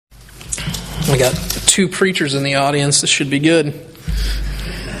We got 2 preachers in the audience. This should be good.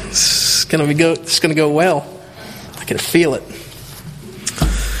 It's going to go well. I can feel it.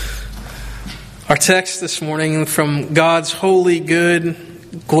 Our text this morning from God's holy, good,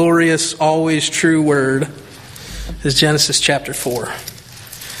 glorious, always true word is Genesis chapter 4.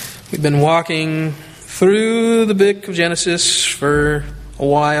 We've been walking through the book of Genesis for a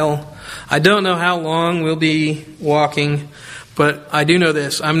while. I don't know how long we'll be walking, but I do know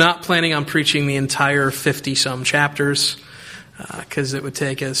this. I'm not planning on preaching the entire 50-some chapters because it would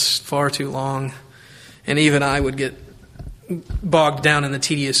take us far too long, and even I would get bogged down in the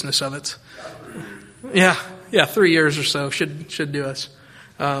tediousness of it. Yeah, 3 years or so should do us.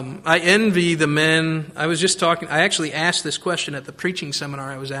 I envy the men. I actually asked this question at the preaching seminar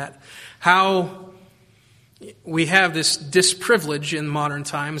I was at, how we have this disprivilege in modern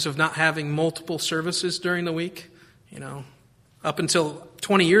times of not having multiple services during the week. You know, up until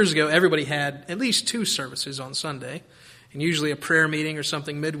 20 years ago, everybody had at least 2 services on Sunday, and usually a prayer meeting or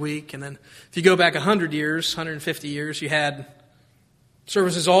something midweek. And then if you go back 100 years, 150 years, you had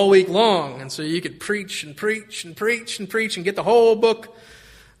services all week long. And so you could preach and preach and preach and preach and get the whole book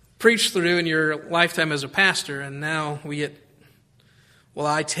preached through in your lifetime as a pastor. And now we get,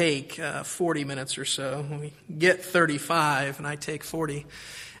 I take 40 minutes or so. We get 35 and I take 40.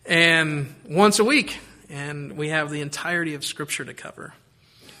 And once a week. And we have the entirety of Scripture to cover.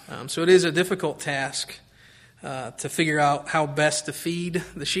 So it is a difficult task to figure out how best to feed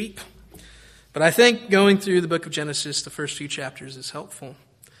the sheep. But I think going through the book of Genesis, the first few chapters, is helpful.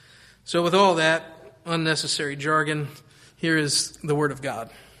 So with all that unnecessary jargon, here is the Word of God.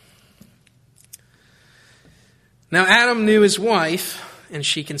 Now Adam knew his wife, and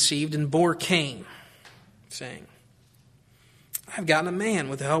she conceived and bore Cain, saying, I've gotten a man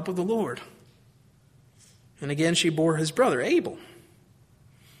with the help of the Lord. And again she bore his brother Abel.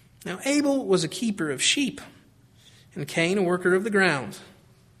 Now Abel was a keeper of sheep, and Cain a worker of the ground.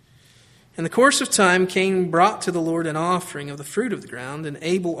 In the course of time, Cain brought to the Lord an offering of the fruit of the ground, and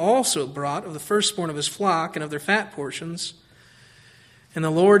Abel also brought of the firstborn of his flock and of their fat portions. And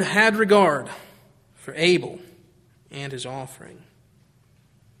the Lord had regard for Abel and his offering.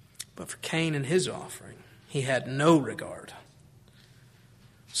 But for Cain and his offering, he had no regard.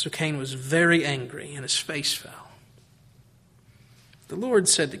 So Cain was very angry, and his face fell. The Lord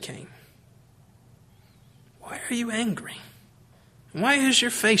said to Cain, Why are you angry? And why has your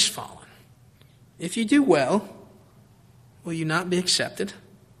face fallen? If you do well, will you not be accepted?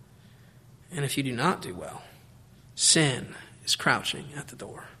 And if you do not do well, sin is crouching at the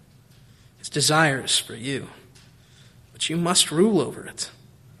door. Its desire is for you, but you must rule over it.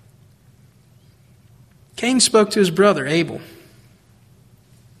 Cain spoke to his brother Abel.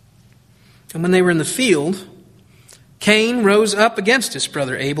 And when they were in the field, Cain rose up against his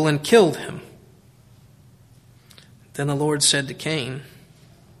brother Abel and killed him. Then the Lord said to Cain,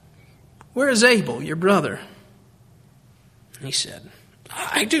 Where is Abel, your brother? And he said,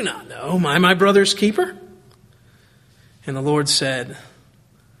 I do not know. Am I my brother's keeper? And the Lord said,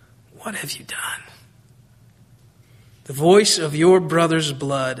 What have you done? The voice of your brother's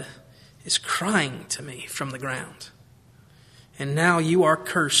blood is crying to me from the ground. And now you are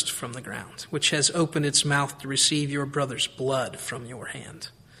cursed from the ground, which has opened its mouth to receive your brother's blood from your hand.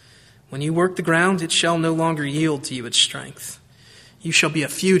 When you work the ground, it shall no longer yield to you its strength. You shall be a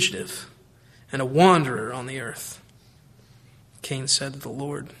fugitive and a wanderer on the earth. Cain said to the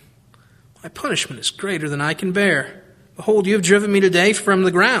Lord, My punishment is greater than I can bear. Behold, you have driven me today from the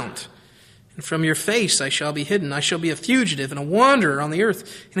ground, and from your face I shall be hidden. I shall be a fugitive and a wanderer on the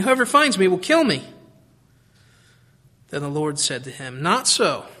earth, and whoever finds me will kill me. Then the Lord said to him, Not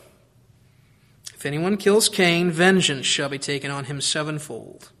so. If anyone kills Cain, vengeance shall be taken on him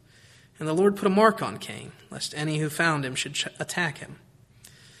sevenfold. And the Lord put a mark on Cain, lest any who found him should attack him.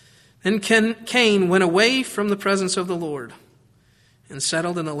 Then Cain went away from the presence of the Lord and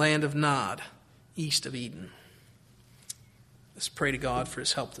settled in the land of Nod, east of Eden. Let's pray to God for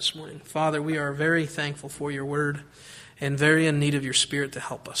his help this morning. Father, we are very thankful for your word and very in need of your Spirit to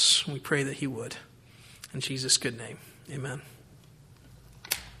help us. We pray that he would. In Jesus' good name. Amen.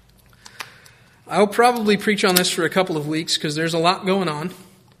 I'll probably preach on this for a couple of weeks because there's a lot going on.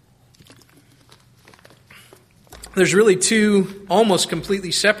 There's really 2 almost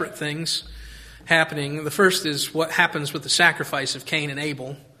completely separate things happening. The first is what happens with the sacrifice of Cain and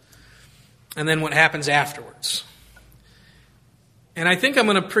Abel, and then what happens afterwards. And I think I'm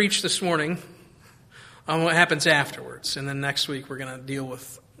going to preach this morning on what happens afterwards, and then next week we're going to deal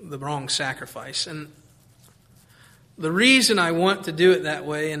with the wrong sacrifice. And the reason I want to do it that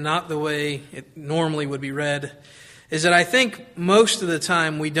way and not the way it normally would be read is that I think most of the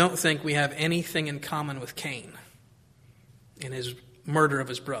time we don't think we have anything in common with Cain in his murder of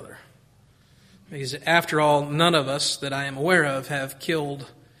his brother. Because after all, none of us that I am aware of have killed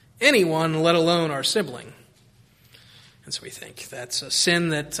anyone, let alone our sibling. And so we think that's a sin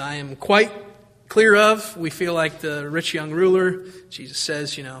that I am quite clear of. We feel like the rich young ruler. Jesus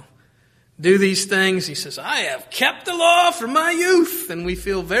says, do these things. He says, I have kept the law from my youth. And we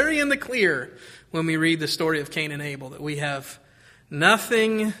feel very in the clear when we read the story of Cain and Abel, that we have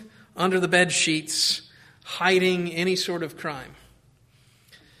nothing under the bed sheets hiding any sort of crime.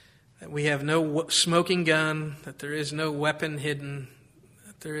 That we have no smoking gun, that there is no weapon hidden,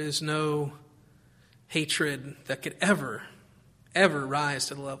 that there is no hatred that could ever rise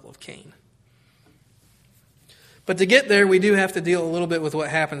to the level of Cain. But to get there, we do have to deal a little bit with what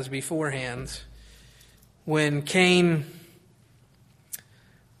happens beforehand. When Cain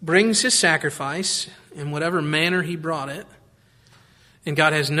brings his sacrifice in whatever manner he brought it, and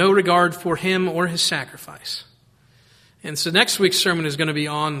God has no regard for him or his sacrifice. And so next week's sermon is going to be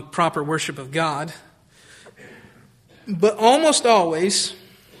on proper worship of God. But almost always,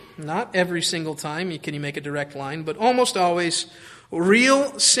 not every single time can you make a direct line, but almost always,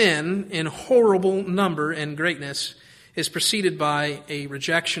 real sin in horrible number and greatness is preceded by a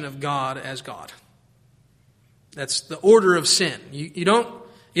rejection of God as God. That's the order of sin. You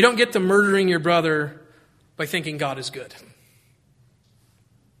don't get to murdering your brother by thinking God is good.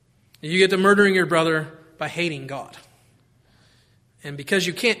 You get to murdering your brother by hating God. And because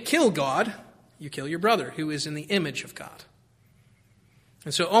you can't kill God, you kill your brother, who is in the image of God.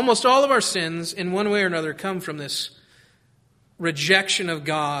 And so almost all of our sins, in one way or another, come from this rejection of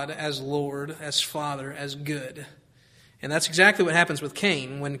God as Lord, as Father, as good. And that's exactly what happens with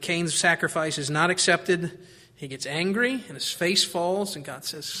Cain. When Cain's sacrifice is not accepted, he gets angry and his face falls, and God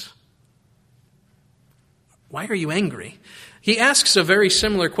says, why are you angry? He asks a very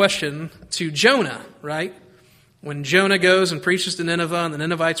similar question to Jonah, right? When Jonah goes and preaches to Nineveh and the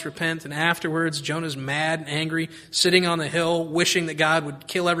Ninevites repent, and afterwards Jonah's mad and angry, sitting on the hill, wishing that God would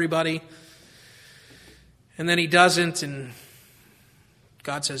kill everybody. And then he doesn't, and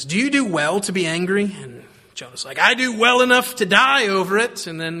God says, do you do well to be angry? And Jonah's like, I do well enough to die over it.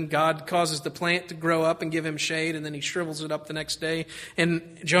 And then God causes the plant to grow up and give him shade, and then he shrivels it up the next day.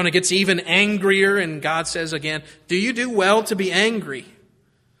 And Jonah gets even angrier, and God says again, do you do well to be angry?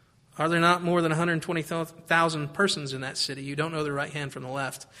 Are there not more than 120,000 persons in that city? You don't know the right hand from the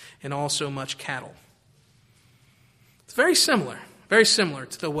left, and also much cattle. It's very similar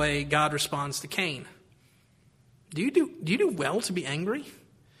to the way God responds to Cain. Do you do well to be angry?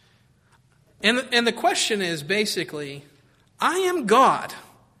 And the question is basically, I am God,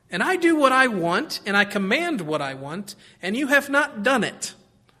 and I do what I want, and I command what I want, and you have not done it.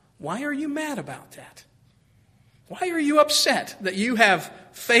 Why are you mad about that? Why are you upset that you have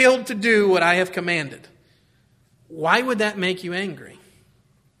failed to do what I have commanded? Why would that make you angry?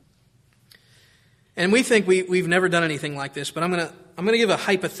 And we think we've never done anything like this, but I'm going to give a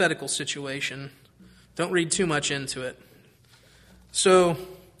hypothetical situation. Don't read too much into it. So,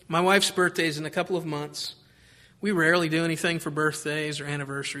 my wife's birthday is in a couple of months. We rarely do anything for birthdays or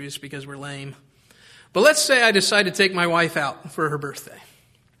anniversaries because we're lame. But let's say I decide to take my wife out for her birthday.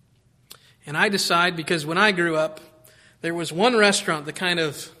 And I decide, because when I grew up, there was one restaurant that kind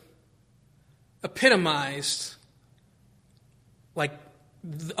of epitomized like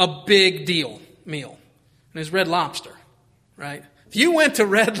a big deal meal. And it was Red Lobster, right? If you went to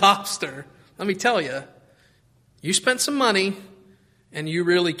Red Lobster, let me tell you, you spent some money and you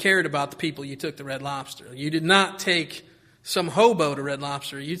really cared about the people you took to Red Lobster. You did not take some hobo to Red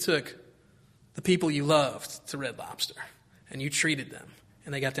Lobster. You took the people you loved to Red Lobster and you treated them.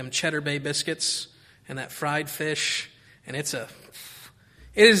 And they got them Cheddar Bay biscuits and that fried fish. And it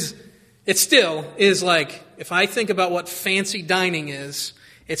still is like, if I think about what fancy dining is,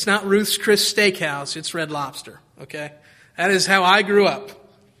 it's not Ruth's Chris Steakhouse, it's Red Lobster, okay? That is how I grew up.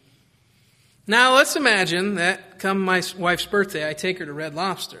 Now let's imagine that come my wife's birthday, I take her to Red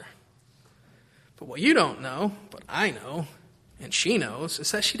Lobster. But what you don't know, but I know, and she knows,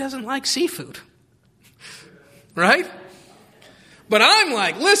 is that she doesn't like seafood. Right? But I'm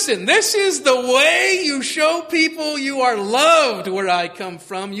like, listen, this is the way you show people you are loved where I come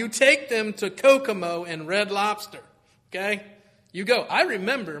from. You take them to Kokomo and Red Lobster. Okay? You go. I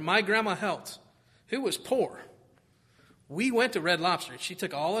remember my grandma Helt, who was poor. We went to Red Lobster. She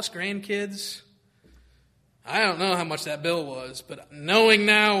took all us grandkids. I don't know how much that bill was, but knowing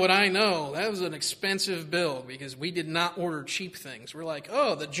now what I know, that was an expensive bill because we did not order cheap things. We're like,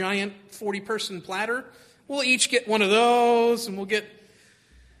 oh, the giant 40-person platter? We'll each get one of those, and we'll get...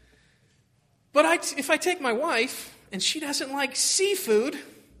 But if I take my wife, and she doesn't like seafood,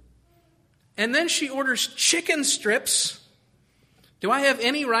 and then she orders chicken strips, do I have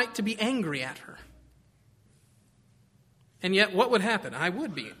any right to be angry at her? And yet, what would happen? I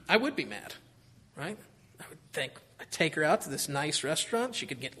would be mad, right? I would think, I'd take her out to this nice restaurant. She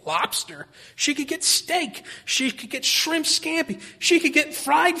could get lobster. She could get steak. She could get shrimp scampi. She could get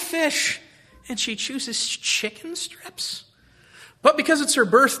fried fish. And she chooses chicken strips? But because it's her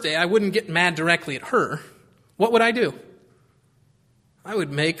birthday, I wouldn't get mad directly at her. What would I do? I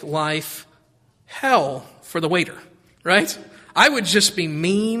would make life hell for the waiter, right? I would just be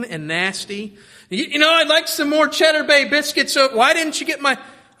mean and nasty. You know, I'd like some more Cheddar Bay biscuits. So why didn't you get my...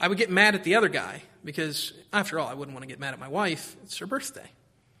 I would get mad at the other guy because, after all, I wouldn't want to get mad at my wife. It's her birthday.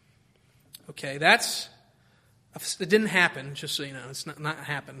 Okay, it didn't happen, just so you know. It's not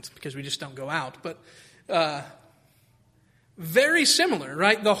happened because we just don't go out. But very similar,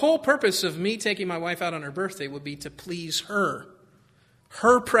 right? The whole purpose of me taking my wife out on her birthday would be to please her.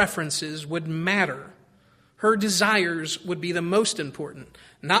 Her preferences would matter. Her desires would be the most important.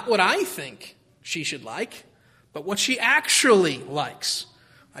 Not what I think she should like, but what she actually likes.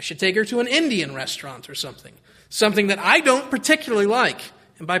 I should take her to an Indian restaurant or something. Something that I don't particularly like.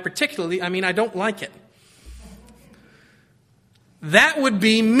 And by particularly, I mean I don't like it. That would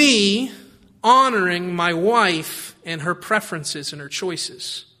be me honoring my wife and her preferences and her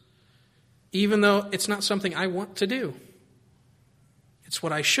choices. Even though it's not something I want to do. It's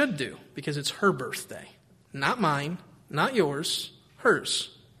what I should do because it's her birthday. Not mine, not yours,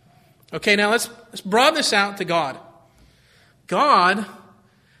 hers. Okay, now let's broaden this out to God. God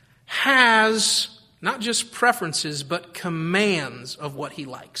has not just preferences, but commands of what he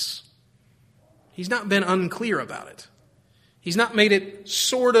likes. He's not been unclear about it. He's not made it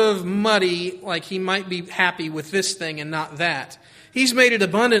sort of muddy, like he might be happy with this thing and not that. He's made it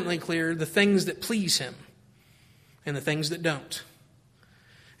abundantly clear the things that please him and the things that don't.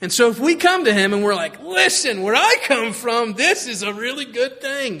 And so if we come to him and we're like, listen, where I come from, this is a really good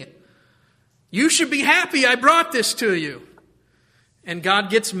thing. You should be happy I brought this to you. And God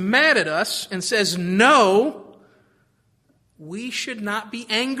gets mad at us and says, no, we should not be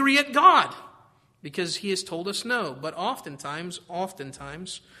angry at God because he has told us no. But oftentimes,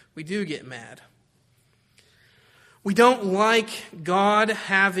 we do get mad. We don't like God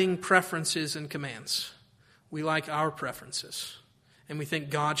having preferences and commands. We like our preferences. And we think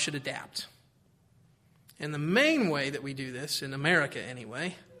God should adapt. And the main way that we do this, in America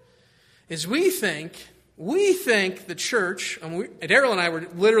anyway, is we think the church, and Daryl and I were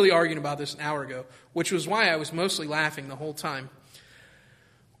literally arguing about this an hour ago, which was why I was mostly laughing the whole time.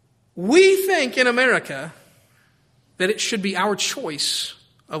 We think in America that it should be our choice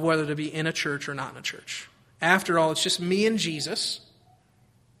of whether to be in a church or not in a church. After all, it's just me and Jesus,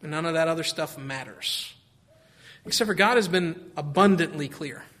 and none of that other stuff matters. Except for God has been abundantly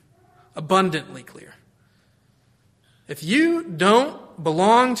clear. Abundantly clear. If you don't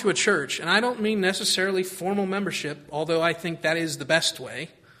belong to a church, and I don't mean necessarily formal membership, although I think that is the best way.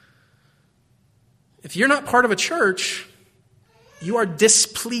 If you're not part of a church, you are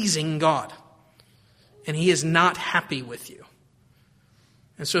displeasing God. And he is not happy with you.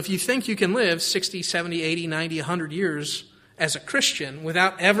 And so if you think you can live 60, 70, 80, 90, 100 years as a Christian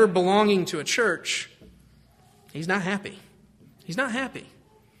without ever belonging to a church, he's not happy. He's not happy.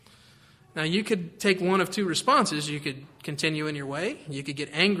 Now, you could take one of two responses. You could continue in your way, you could get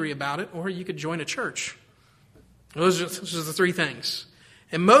angry about it, or you could join a church. Those are the three things.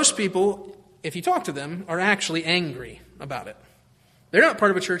 And most people, if you talk to them, are actually angry about it. They're not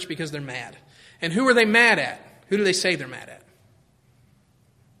part of a church because they're mad. And who are they mad at? Who do they say they're mad at?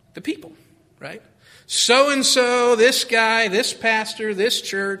 The people, right? So-and-so, this guy, this pastor, this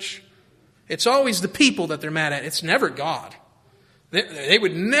church. It's always the people that they're mad at. It's never God. They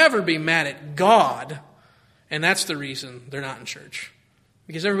would never be mad at God, and that's the reason they're not in church.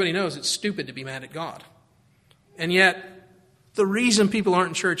 Because everybody knows it's stupid to be mad at God. And yet, the reason people aren't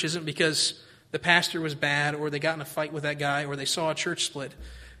in church isn't because the pastor was bad, or they got in a fight with that guy, or they saw a church split.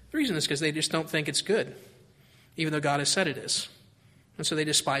 The reason is because they just don't think it's good, even though God has said it is. And so they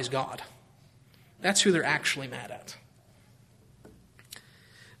despise God. That's who they're actually mad at.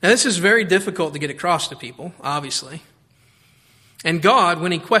 Now, this is very difficult to get across to people, obviously. And God,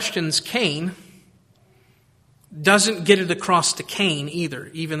 when he questions Cain, doesn't get it across to Cain either,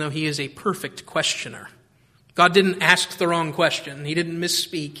 even though he is a perfect questioner. God didn't ask the wrong question. He didn't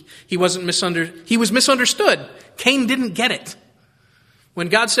misspeak. He was misunderstood. Cain didn't get it. When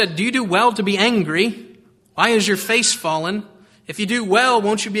God said, do you do well to be angry? Why is your face fallen? If you do well,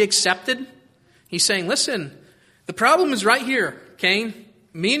 won't you be accepted? He's saying, listen, the problem is right here, Cain.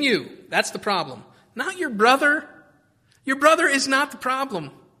 Me and you, that's the problem. Not your brother, Your brother is not the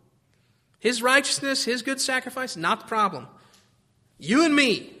problem. His righteousness, his good sacrifice, not the problem. You and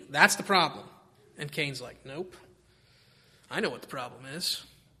me, that's the problem. And Cain's like, nope. I know what the problem is.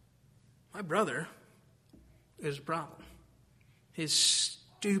 My brother is the problem. His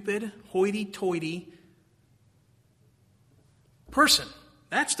stupid, hoity-toity person.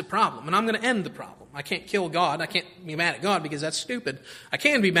 That's the problem. And I'm going to end the problem. I can't kill God. I can't be mad at God because that's stupid. I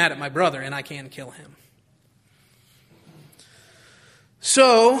can be mad at my brother and I can kill him.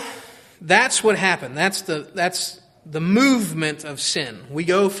 So, that's what happened. That's the movement of sin. We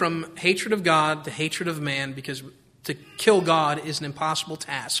go from hatred of God to hatred of man because to kill God is an impossible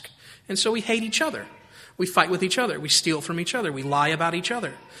task. And so we hate each other. We fight with each other. We steal from each other. We lie about each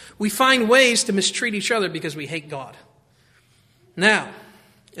other. We find ways to mistreat each other because we hate God. Now,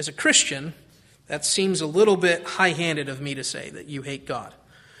 as a Christian, that seems a little bit high-handed of me to say that you hate God.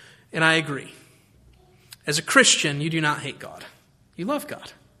 And I agree. As a Christian, you do not hate God. You love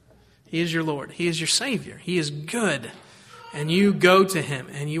God. He is your Lord. He is your Savior. He is good. And you go to Him,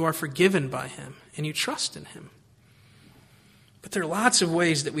 and you are forgiven by Him, and you trust in Him. But there are lots of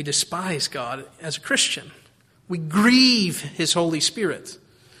ways that we despise God as a Christian. We grieve His Holy Spirit.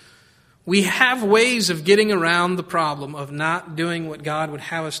 We have ways of getting around the problem of not doing what God would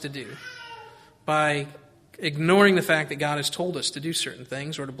have us to do by ignoring the fact that God has told us to do certain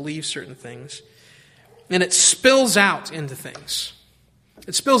things or to believe certain things. And it spills out into things.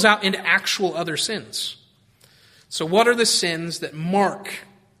 It spills out into actual other sins. So what are the sins that mark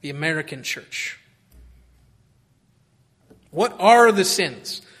the American church? What are the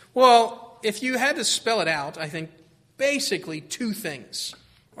sins? Well, if you had to spell it out, I think basically two things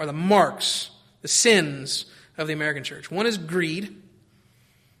are the marks, the sins of the American church. One is greed.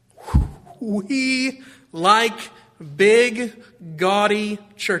 We like big, gaudy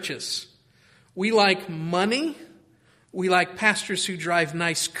churches. We like money. We like pastors who drive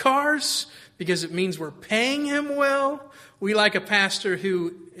nice cars because it means we're paying him well. We like a pastor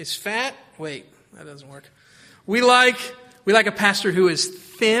who is fat. Wait, that doesn't work. We like a pastor who is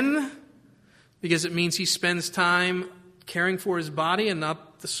thin because it means he spends time caring for his body and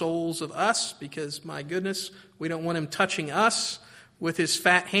not the souls of us because, my goodness, we don't want him touching us with his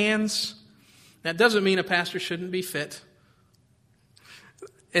fat hands. That doesn't mean a pastor shouldn't be fit.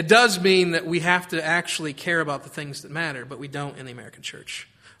 It does mean that we have to actually care about the things that matter, but we don't in the American church.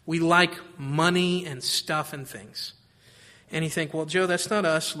 We like money and stuff and things. And you think, well, Joe, that's not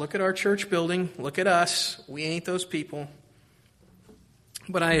us. Look at our church building. Look at us. We ain't those people.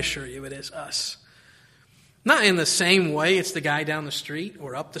 But I assure you it is us. Not in the same way it's the guy down the street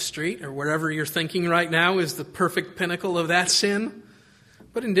or up the street or wherever you're thinking right now is the perfect pinnacle of that sin,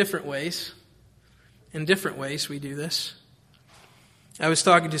 but in different ways. In different ways we do this. I was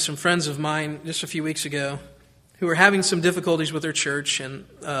talking to some friends of mine just a few weeks ago who were having some difficulties with their church, and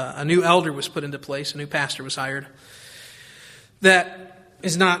a new elder was put into place, a new pastor was hired. That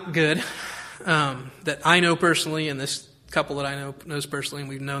is not good, that I know personally, and this couple that I know knows personally, and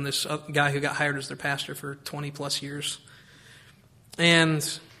we've known this guy who got hired as their pastor for 20 plus years. And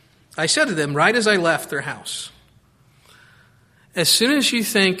I said to them, right as I left their house, as soon as you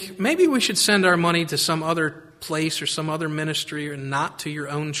think, maybe we should send our money to some other place or some other ministry or not to your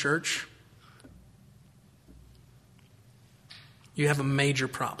own church, you have a major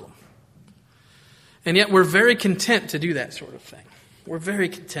problem. And yet we're very content to do that sort of thing. We're very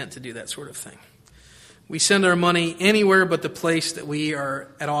content to do that sort of thing. We send our money anywhere but the place that we are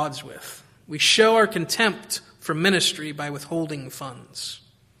at odds with. We show our contempt for ministry by withholding funds.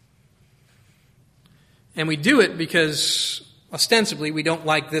 And we do it because ostensibly we don't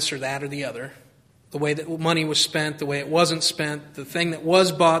like this or that or the other. The way that money was spent, the way it wasn't spent, the thing that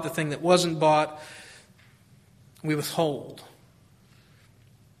was bought, the thing that wasn't bought. We withhold.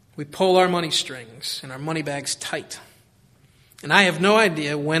 We pull our money strings and our money bags tight. And I have no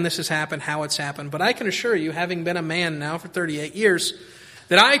idea when this has happened, how it's happened, but I can assure you, having been a man now for 38 years,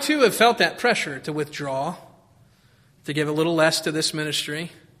 that I too have felt that pressure to withdraw, to give a little less to this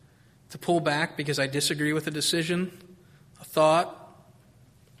ministry, to pull back because I disagree with a decision, a thought.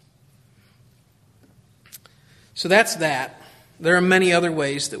 So that's that. There are many other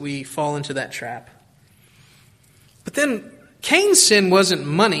ways that we fall into that trap. But then Cain's sin wasn't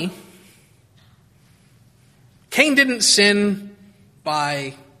money. Cain didn't sin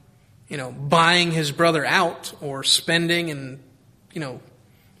by, buying his brother out or spending and,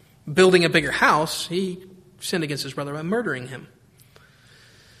 building a bigger house. He sinned against his brother by murdering him.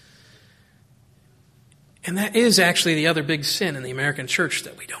 And that is actually the other big sin in the American church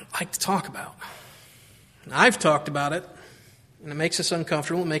that we don't like to talk about. And I've talked about it, and it makes us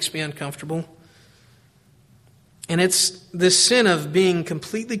uncomfortable. It makes me uncomfortable. And it's this sin of being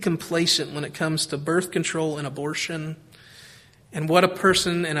completely complacent when it comes to birth control and abortion and what a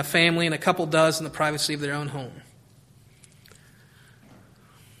person and a family and a couple does in the privacy of their own home.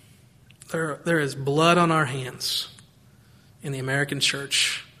 There is blood on our hands in the American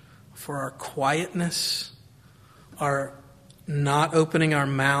church for our quietness, our not opening our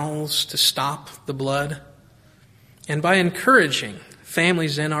mouths to stop the blood, and by encouraging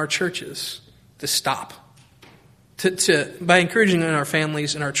families in our churches to stop. By encouraging our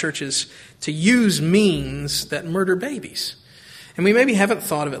families and our churches to use means that murder babies. And we maybe haven't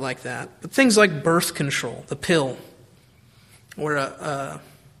thought of it like that, but things like birth control, the pill, or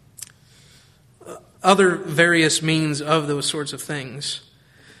other various means of those sorts of things,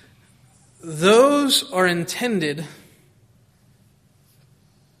 those are intended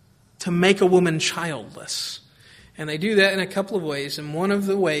to make a woman childless. And they do that in a couple of ways. And one of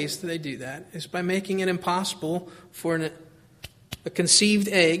the ways that they do that is by making it impossible for a conceived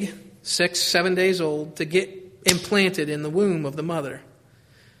egg, 6-7 days old, to get implanted in the womb of the mother.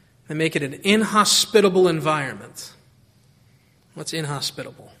 They make it an inhospitable environment. What's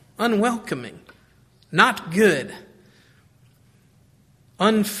inhospitable? Unwelcoming. Not good.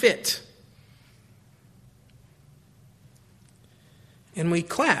 Unfit. And we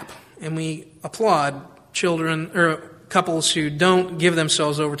clap and we applaud children or couples who don't give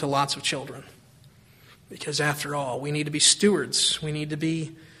themselves over to lots of children. Because after all, we need to be stewards. We need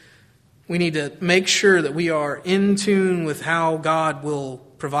to make sure that we are in tune with how God will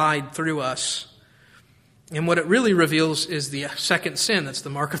provide through us. And what it really reveals is the second sin that's the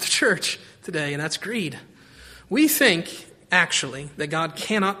mark of the church today, and that's greed. We think, actually, that God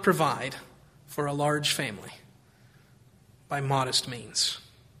cannot provide for a large family by modest means.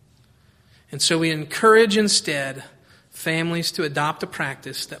 And so we encourage instead families to adopt a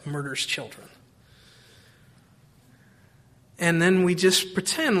practice that murders children. And then we just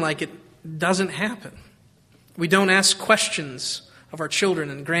pretend like it doesn't happen. We don't ask questions of our children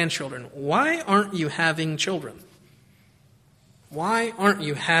and grandchildren. Why aren't you having children? Why aren't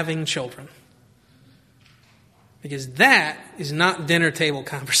you having children? Because that is not dinner table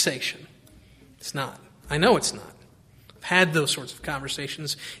conversation. It's not. I know it's not. I've had those sorts of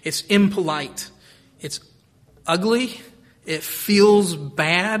conversations. It's impolite. It's ugly. It feels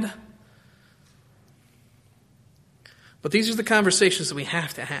bad. But these are the conversations that we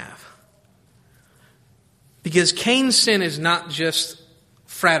have to have. Because Cain's sin is not just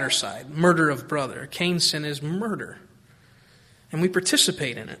fratricide, murder of brother. Cain's sin is murder. And we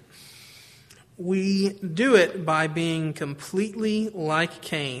participate in it. We do it by being completely like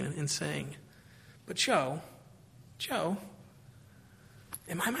Cain and saying, but Joe,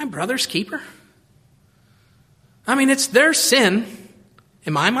 am I my brother's keeper? I mean, it's their sin.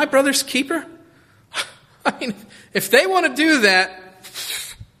 Am I my brother's keeper? I mean, if they want to do that,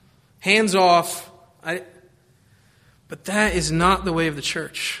 hands off. But that is not the way of the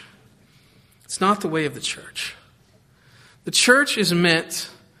church. It's not the way of the church. The church is meant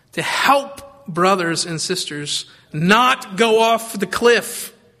to help brothers and sisters not go off the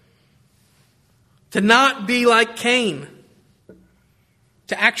cliff. To not be like Cain.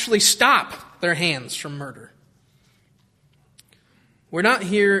 To actually stop their hands from murder. We're not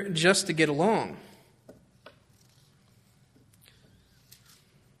here just to get along.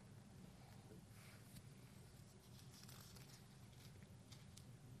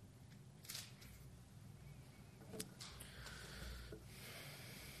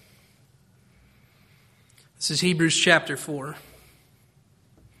 This is Hebrews chapter 4.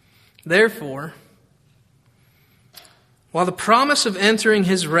 Therefore, while the promise of entering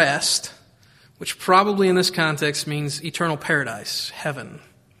his rest, which probably in this context means eternal paradise, heaven,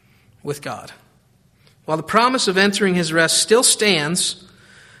 with God. While the promise of entering his rest still stands,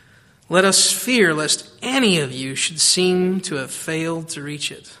 let us fear lest any of you should seem to have failed to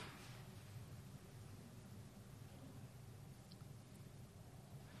reach it.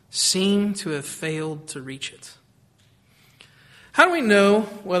 Seem to have failed to reach it. How do we know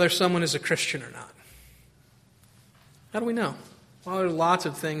whether someone is a Christian or not? How do we know? Well, there are lots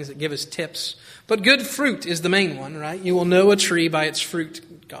of things that give us tips. But good fruit is the main one, right? You will know a tree by its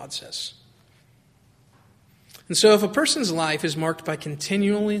fruit, God says. And so if a person's life is marked by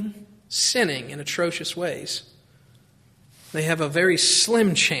continually sinning in atrocious ways, they have a very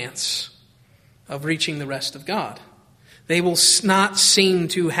slim chance of reaching the rest of God. They will not seem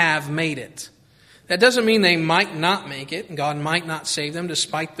to have made it. That doesn't mean they might not make it, and God might not save them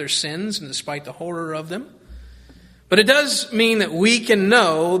despite their sins and despite the horror of them. But it does mean that we can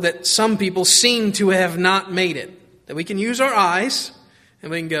know that some people seem to have not made it. That we can use our eyes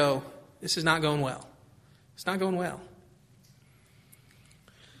and we can go, this is not going well. It's not going well.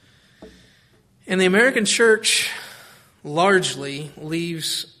 And the American church largely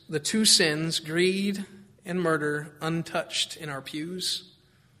leaves the two sins, greed and murder, untouched in our pews,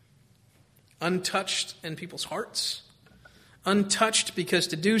 untouched in people's hearts, untouched because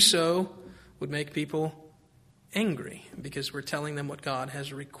to do so would make people angry because we're telling them what God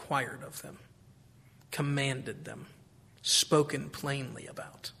has required of them, commanded them, spoken plainly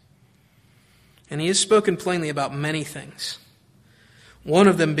about. And he has spoken plainly about many things, one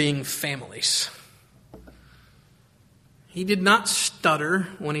of them being families. He did not stutter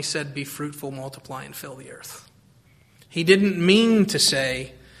when he said, be fruitful, multiply, and fill the earth. He didn't mean to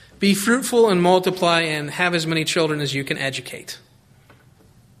say, be fruitful and multiply and have as many children as you can educate.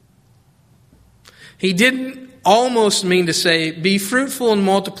 He didn't almost mean to say, be fruitful and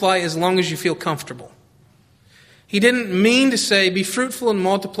multiply as long as you feel comfortable. He didn't mean to say, be fruitful and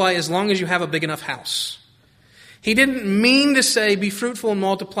multiply as long as you have a big enough house. He didn't mean to say, be fruitful and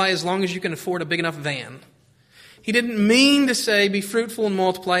multiply as long as you can afford a big enough van. He didn't mean to say, be fruitful and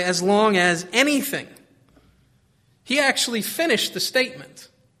multiply as long as anything. He actually finished the statement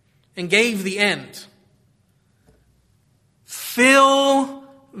and gave the end. Fill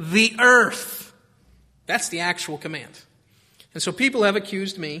the earth. That's the actual command. And so people have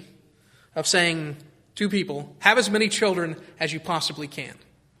accused me of saying to people, have as many children as you possibly can.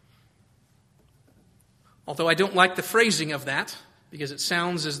 Although I don't like the phrasing of that, because it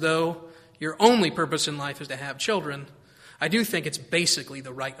sounds as though your only purpose in life is to have children, I do think it's basically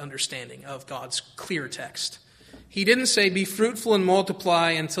the right understanding of God's clear text. He didn't say, be fruitful and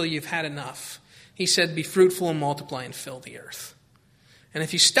multiply until you've had enough. He said, be fruitful and multiply and fill the earth. And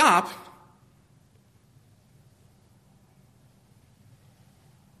if you stop,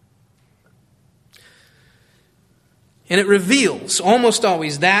 and it reveals, almost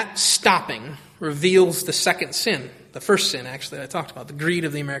always, that stopping reveals the second sin, the first sin, actually, that I talked about, the greed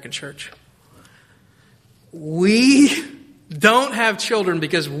of the American church. We don't have children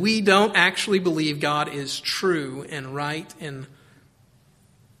because we don't actually believe God is true and right and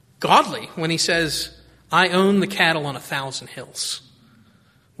godly when he says, I own the cattle on 1,000 hills.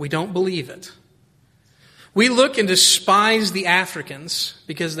 We don't believe it. We look and despise the Africans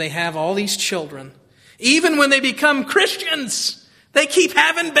because they have all these children. Even when they become Christians, they keep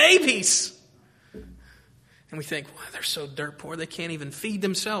having babies. And we think, well, they're so dirt poor, they can't even feed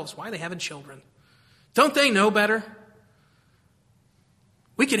themselves. Why are they having children? Don't they know better?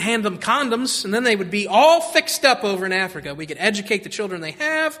 We could hand them condoms, and then they would be all fixed up over in Africa. We could educate the children they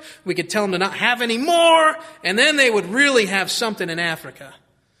have. We could tell them to not have any more, and then they would really have something in Africa.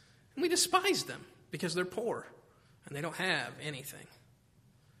 And we despise them because they're poor, and they don't have anything.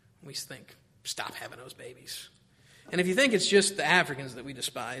 We think, stop having those babies. And if you think it's just the Africans that we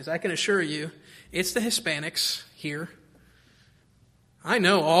despise, I can assure you, it's the Hispanics here. I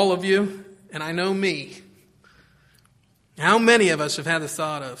know all of you, and I know me. How many of us have had the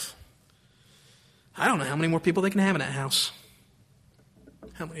thought of, I don't know how many more people they can have in that house.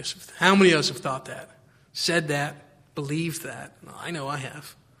 How many of us have thought that, said that, believed that? No, I know I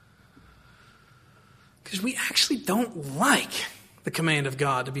have. Because we actually don't like the command of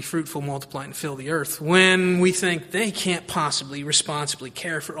God to be fruitful, multiply, and fill the earth when we think they can't possibly responsibly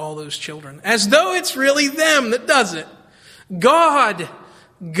care for all those children. As though it's really them that does it. God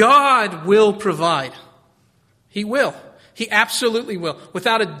will provide. He will. He absolutely will.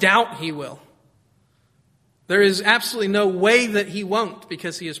 Without a doubt, he will. There is absolutely no way that he won't,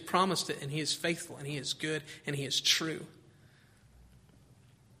 because he has promised it, and he is faithful, and he is good, and he is true.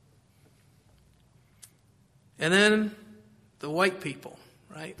 And then the white people,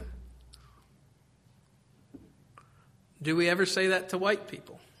 right? Do we ever say that to white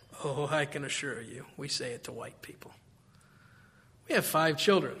people? Oh, I can assure you, we say it to white people. We have 5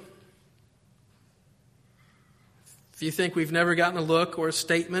 children. If you think we've never gotten a look or a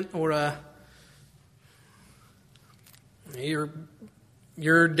statement or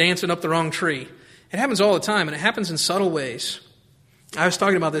you're dancing up the wrong tree. It happens all the time, and it happens in subtle ways. I was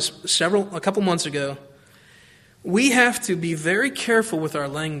talking about this a couple months ago. We have to be very careful with our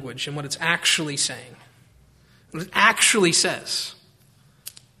language and what it's actually saying. What it actually says.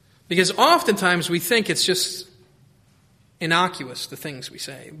 Because oftentimes we think it's just innocuous, the things we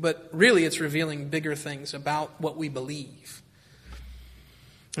say. But really it's revealing bigger things about what we believe.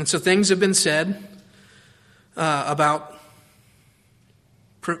 And so things have been said about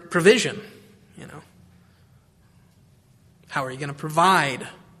provision. You know, how are you going to provide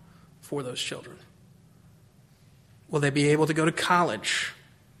for those children? Will they be able to go to college?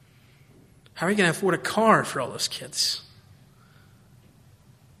 How are you going to afford a car for all those kids?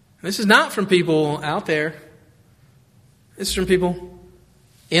 And this is not from people out there This is from people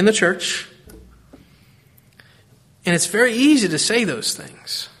in the church. And it's very easy to say those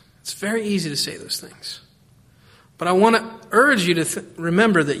things. It's very easy to say those things. But I want to urge you to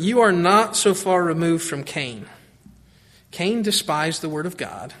remember that you are not so far removed from Cain. Cain despised the word of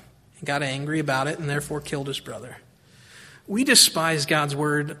God and got angry about it and therefore killed his brother. We despise God's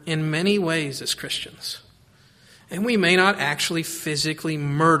word in many ways as Christians. And we may not actually physically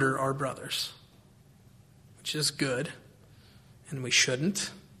murder our brothers, which is good, and we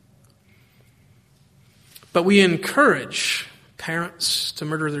shouldn't. But we encourage parents to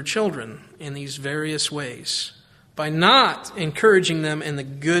murder their children in these various ways by not encouraging them in the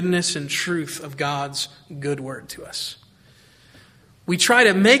goodness and truth of God's good word to us. We try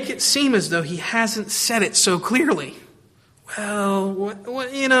to make it seem as though he hasn't said it so clearly. Well,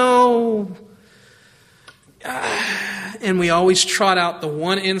 and we always trot out the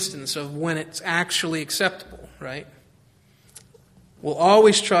one instance of when it's actually acceptable, right? We'll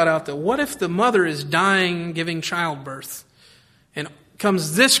always trot out the, what if the mother is dying, giving childbirth, and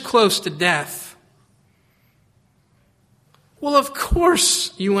comes this close to death? Well, of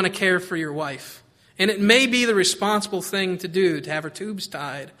course you want to care for your wife. And it may be the responsible thing to do, to have her tubes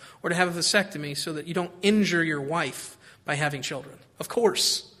tied, or to have a vasectomy so that you don't injure your wife by having children. Of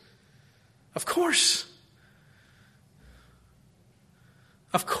course. Of course.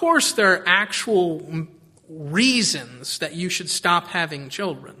 Of course there are actual reasons that you should stop having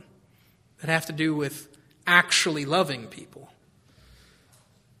children that have to do with actually loving people.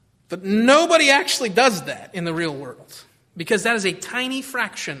 But nobody actually does that in the real world, because that is a tiny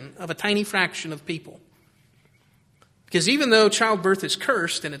fraction of people. Because even though childbirth is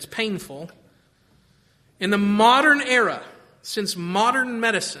cursed and it's painful, in the modern era, since modern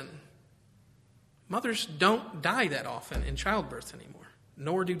medicine, mothers don't die that often in childbirth anymore,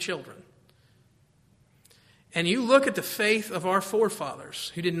 nor do children. And you look at the faith of our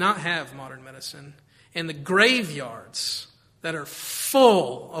forefathers who did not have modern medicine, and the graveyards that are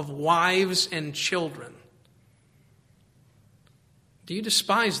full of wives and children. Do you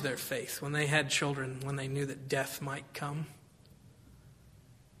despise their faith when they had children, when they knew that death might come?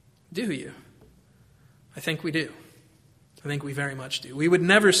 Do you? I think we do. I think we very much do. We would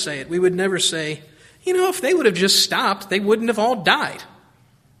never say it. We would never say, if they would have just stopped, they wouldn't have all died.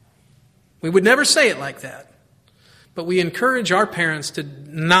 We would never say it like that. But we encourage our parents to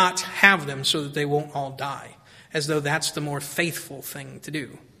not have them so that they won't all die, as though that's the more faithful thing to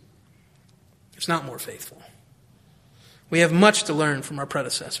do. It's not more faithful. We have much to learn from our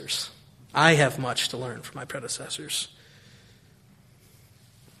predecessors. I have much to learn from my predecessors.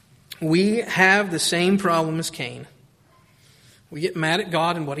 We have the same problem as Cain. We get mad at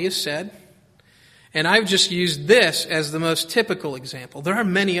God and what he has said. And I've just used this as the most typical example. There are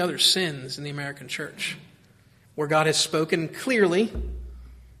many other sins in the American church where God has spoken clearly,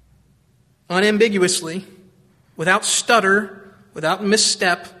 unambiguously, without stutter, without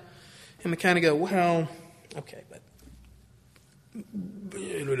misstep, and we kind of go, well, okay, but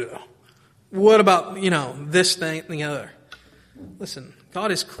what about, this thing and the other? Listen,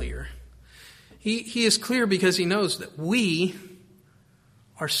 God is clear. He is clear because he knows that we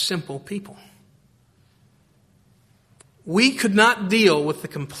are simple people. We could not deal with the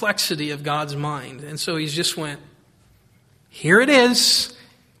complexity of God's mind. And so he's just went, here it is,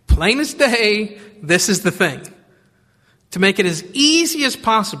 plain as day, this is the thing. To make it as easy as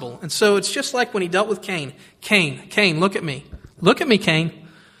possible. And so it's just like when he dealt with Cain. Cain, look at me. Look at me, Cain.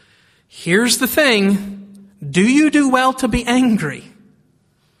 Here's the thing. Do you do well to be angry?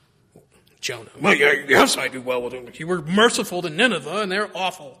 Jonah, well, yes, I do well with them. You were merciful to Nineveh, and they're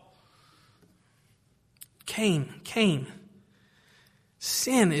awful. Cain,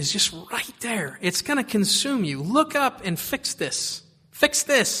 sin is just right there. It's going to consume you. Look up and fix this. Fix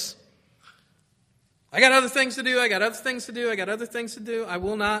this. I got other things to do. I got other things to do. I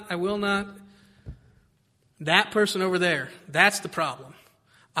will not. That person over there, that's the problem.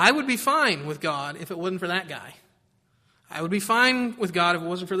 I would be fine with God if it wasn't for that guy. I would be fine with God if it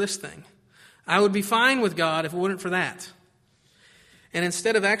wasn't for this thing. I would be fine with God if it wasn't for that. And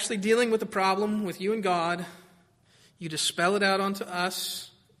instead of actually dealing with the problem with you and God, you dispel it out onto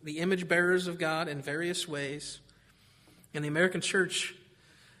us, the image bearers of God, in various ways. And the American church,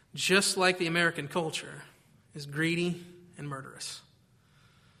 just like the American culture, is greedy and murderous.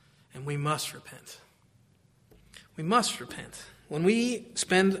 And we must repent. We must repent. When we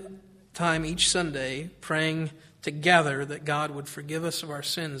spend time each Sunday praying together that God would forgive us of our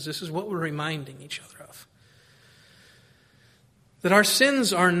sins, this is what we're reminding each other of. That our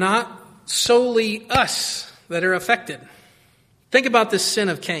sins are not solely us that are affected. Think about this sin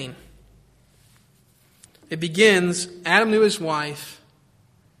of Cain. It begins, Adam knew his wife,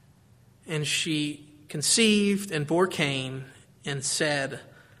 and she conceived and bore Cain and said,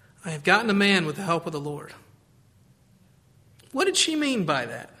 I have gotten a man with the help of the Lord. What did she mean by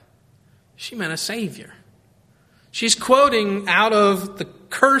that? She meant a Savior. She's quoting out of the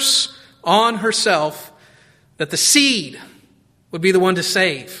curse on herself that the seed would be the one to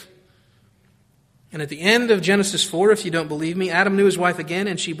save. And at the end of Genesis 4, if you don't believe me, Adam knew his wife again,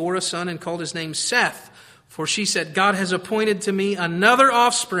 and she bore a son and called his name Seth. For she said, God has appointed to me another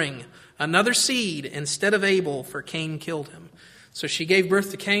offspring, another seed, instead of Abel, for Cain killed him. So she gave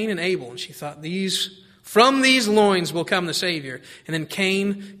birth to Cain and Abel, and she thought, from these loins will come the Savior. And then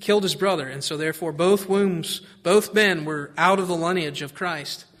Cain killed his brother, and so therefore both men were out of the lineage of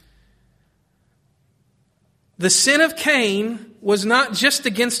Christ. The sin of Cain was not just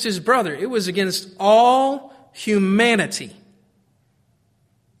against his brother, it was against all humanity.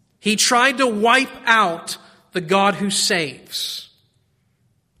 He tried to wipe out the God who saves.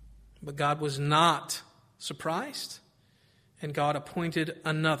 But God was not surprised, and God appointed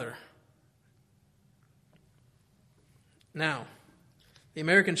another. Now, the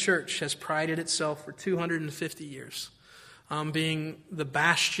American church has prided itself for 250 years on being the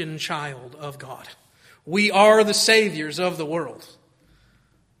bastion child of God. We are the saviors of the world.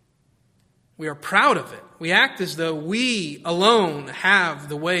 We are proud of it. We act as though we alone have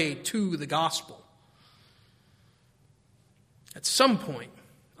the way to the gospel. At some point,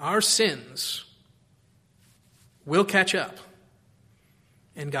 our sins will catch up,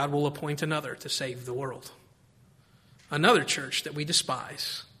 and God will appoint another to save the world. Another church that we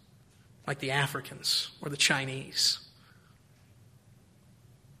despise, like the Africans or the Chinese,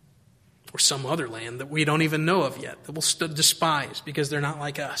 or some other land that we don't even know of yet, that we'll despise because they're not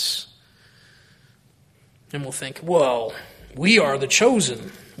like us. And we'll think, well, we are the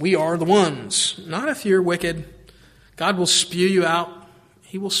chosen. We are the ones. Not if you're wicked. God will spew you out.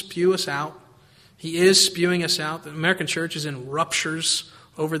 He will spew us out. He is spewing us out. The American church is in ruptures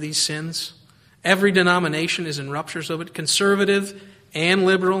over these sins. Every denomination is in ruptures of it, conservative and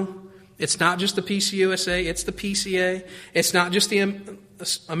liberal. It's not just the PCUSA, it's the PCA. It's not just the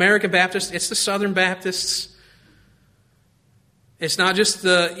American Baptists, it's the Southern Baptists. It's not just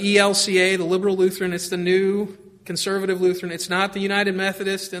the ELCA, the Liberal Lutheran, it's the New Conservative Lutheran. It's not the United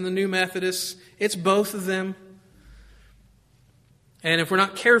Methodist and the New Methodists. It's both of them. And if we're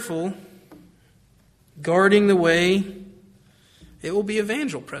not careful, guarding the way, it will be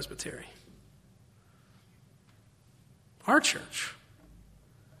Evangel Presbytery. Our church.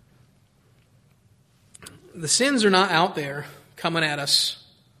 The sins are not out there coming at us.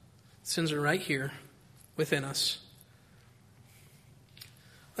 Sins are right here within us.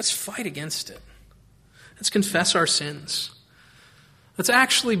 Let's fight against it. Let's confess our sins. Let's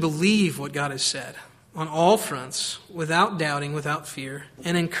actually believe what God has said on all fronts, without doubting, without fear,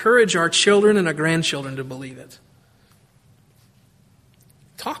 and encourage our children and our grandchildren to believe it.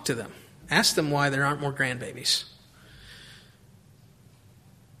 Talk to them. Ask them why there aren't more grandbabies.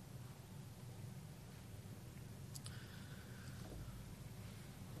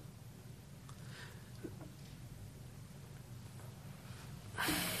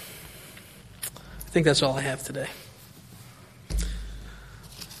 I think that's all I have today.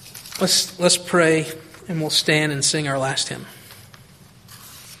 Let's pray, and we'll stand and sing our last hymn.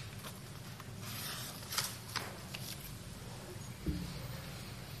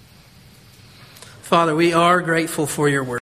 Father, we are grateful for your word.